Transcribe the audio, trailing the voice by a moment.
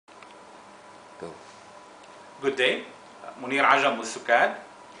Go. Good day. Munir Ajam with SUKAD.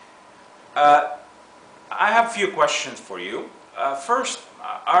 I have a few questions for you. First,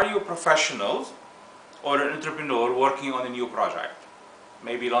 are you a professional or an entrepreneur working on a new project?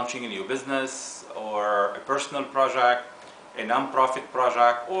 Maybe launching a new business or a personal project, a non-profit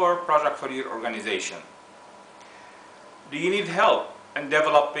project, or project for your organization. Do you need help in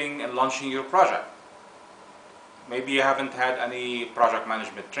developing and launching your project? Maybe you haven't had any project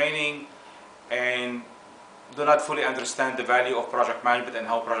management training and do not fully understand the value of project management and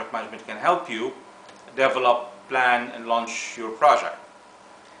how project management can help you develop, plan, and launch your project.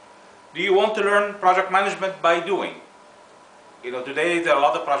 Do you want to learn project management by doing? Today there are a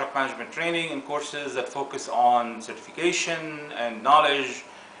lot of project management training and courses that focus on certification and knowledge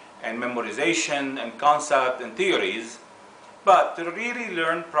and memorization and concept and theories. But to really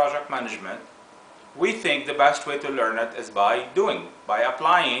learn project management, we think the best way to learn it is by doing, by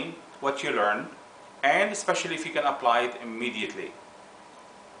applying what you learn, and especially if you can apply it immediately.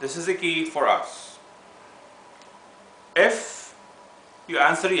 This is the key for us. If you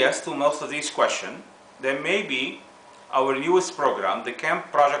answer yes to most of these questions, then maybe our newest program, the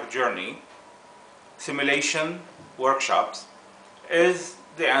CAMMP Project Journey Simulation workshops, is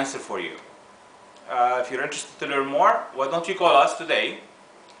the answer for you. If you're interested to learn more, why don't you call us today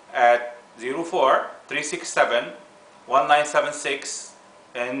at 04-367-1976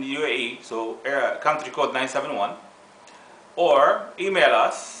 in UAE, so country code 971, or email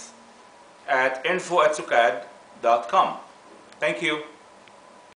us at info@sukad.com. Thank you.